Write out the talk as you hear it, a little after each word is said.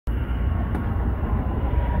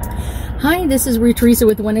Hi, this is Ruth Theresa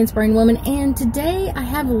with One Inspiring Woman, and today I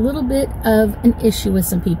have a little bit of an issue with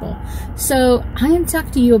some people. So I'm going to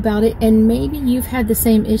talk to you about it, and maybe you've had the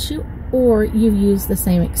same issue or you've used the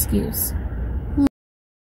same excuse.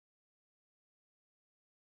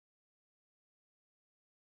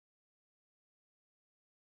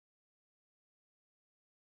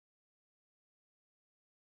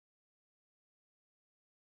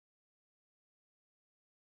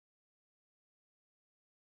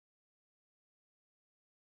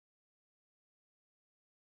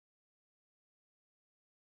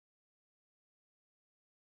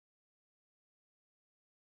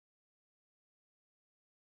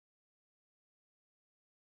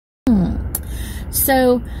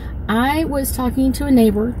 So I was talking to a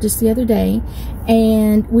neighbor just the other day,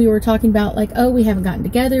 and we were talking about like, oh, we haven't gotten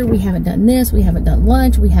together, we haven't done this, we haven't done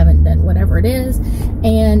lunch, we haven't done whatever it is,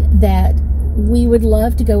 and that we would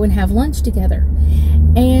love to go and have lunch together.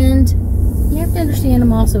 And you have to understand,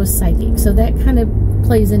 I'm also a psychic, so that kind of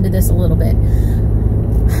plays into this a little bit.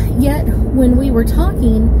 Yet when we were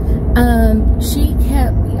talking,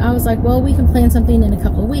 I was like, well, we can plan something in a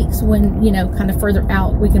couple of weeks when, you know, kind of further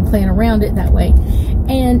out, we can plan around it that way.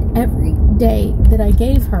 And every day that I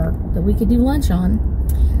gave her that we could do lunch on,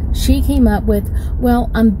 she came up with, well,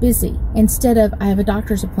 I'm busy, instead of I have a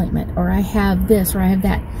doctor's appointment, or I have this, or I have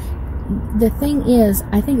that. The thing is,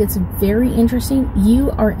 I think it's very interesting. You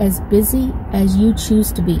are as busy as you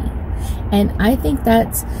choose to be. And I think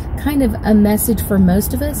that's kind of a message for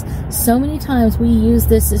most of us. So many times we use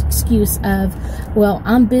this excuse of, well,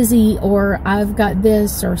 I'm busy, or I've got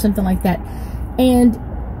this, or something like that. And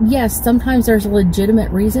yes, sometimes there's legitimate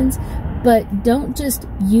reasons, but don't just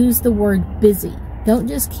use the word busy. Don't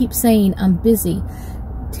just keep saying I'm busy.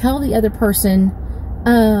 Tell the other person,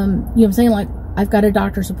 you know what I'm saying, like, I've got a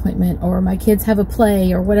doctor's appointment, or my kids have a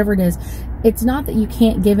play, or whatever it is. It's not that you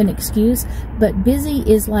can't give an excuse, but busy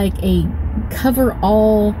is like a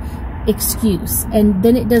cover-all excuse. And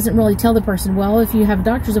then it doesn't really tell the person, well, if you have a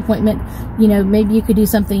doctor's appointment, you know, maybe you could do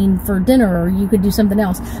something for dinner, or you could do something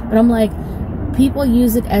else. But I'm like, people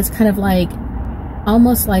use it as kind of like,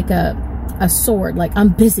 almost like a sword, like, I'm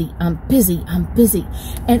busy, I'm busy, I'm busy.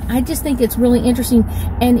 And I just think it's really interesting,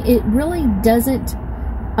 and it really doesn't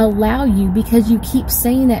allow you, because you keep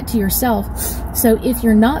saying that to yourself. So if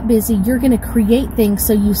you're not busy, you're going to create things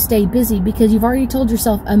so you stay busy, because you've already told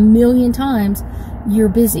yourself a million times, you're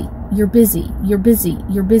busy, you're busy, you're busy,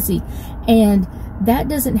 you're busy. And that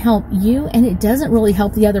doesn't help you, and it doesn't really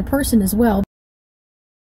help the other person as well.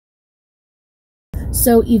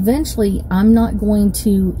 So eventually, I'm not going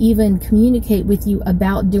to even communicate with you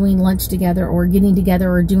about doing lunch together, or getting together,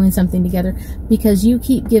 or doing something together, because you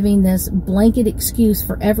keep giving this blanket excuse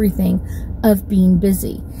for everything of being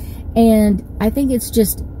busy. And I think it's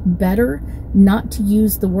just better not to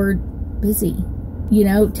use the word busy. You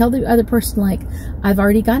know, tell the other person, like, I've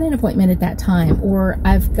already got an appointment at that time, or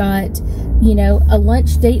I've got, you know, a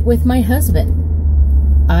lunch date with my husband.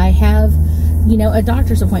 I have, you know, a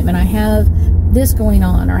doctor's appointment. I have this going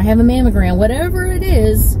on, or I have a mammogram, whatever it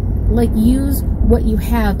is. Like, use what you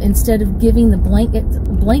have instead of giving the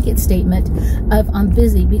blanket statement of I'm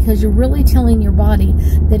busy, because you're really telling your body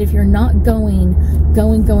that if you're not going,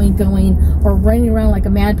 or running around like a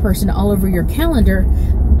mad person all over your calendar,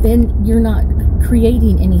 then you're not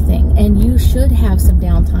creating anything. And you should have some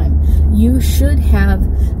downtime. You should have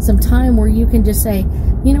some time where you can just say,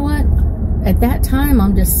 you know what, at that time,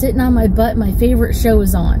 I'm just sitting on my butt, my favorite show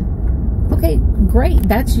is on. Okay, great.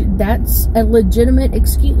 That's a legitimate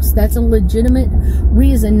excuse. That's a legitimate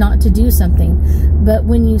reason not to do something. But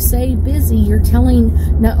when you say busy, you're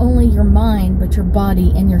telling not only your mind, but your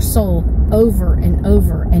body and your soul over and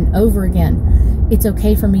over and over again, it's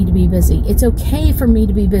okay for me to be busy. It's okay for me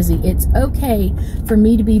to be busy. It's okay for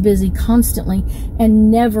me to be busy constantly and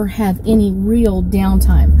never have any real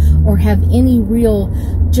downtime, or have any real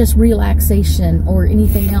just relaxation or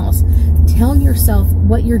anything else. Tell yourself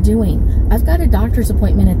what you're doing. I've got a doctor's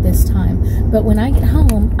appointment at this time, but when I get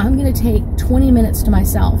home, I'm going to take 20 minutes to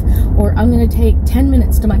myself, or I'm going to take 10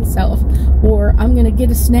 minutes to myself, or I'm going to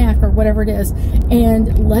get a snack, or whatever it is.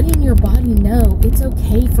 And letting your body know it's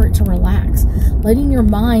okay for it to relax. Letting your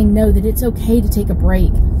mind know that it's okay to take a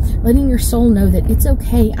break. Letting your soul know that it's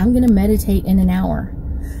okay, I'm going to meditate in an hour.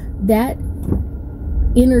 That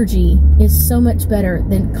energy is so much better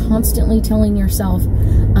than constantly telling yourself,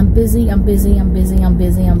 I'm busy, I'm busy, I'm busy, I'm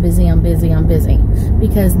busy, I'm busy, I'm busy, I'm busy.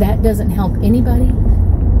 Because that doesn't help anybody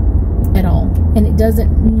at all. And it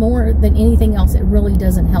doesn't, more than anything else, it really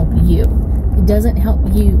doesn't help you. It doesn't help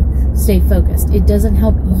you stay focused. It doesn't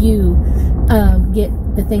help you get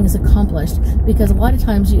the things accomplished, because a lot of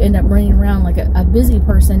times you end up running around like a busy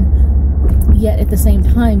person yet at the same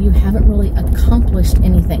time, you haven't really accomplished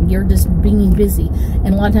anything. You're just being busy.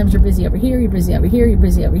 And a lot of times you're busy over here, you're busy over here, you're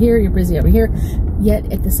busy over here, you're busy over here.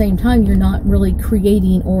 Yet at the same time, you're not really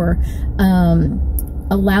creating or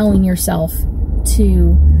allowing yourself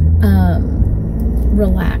to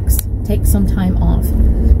relax. Take some time off.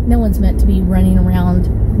 No one's meant to be running around,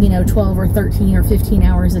 12 or 13 or 15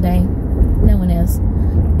 hours a day. No one is.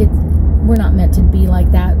 We're not meant to be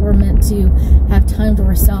like that. We're meant to have time to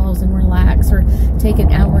ourselves and relax, or take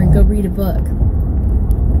an hour and go read a book.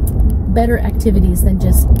 Better activities than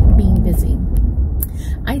just being busy.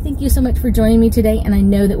 I thank you so much for joining me today, and I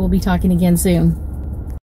know that we'll be talking again soon.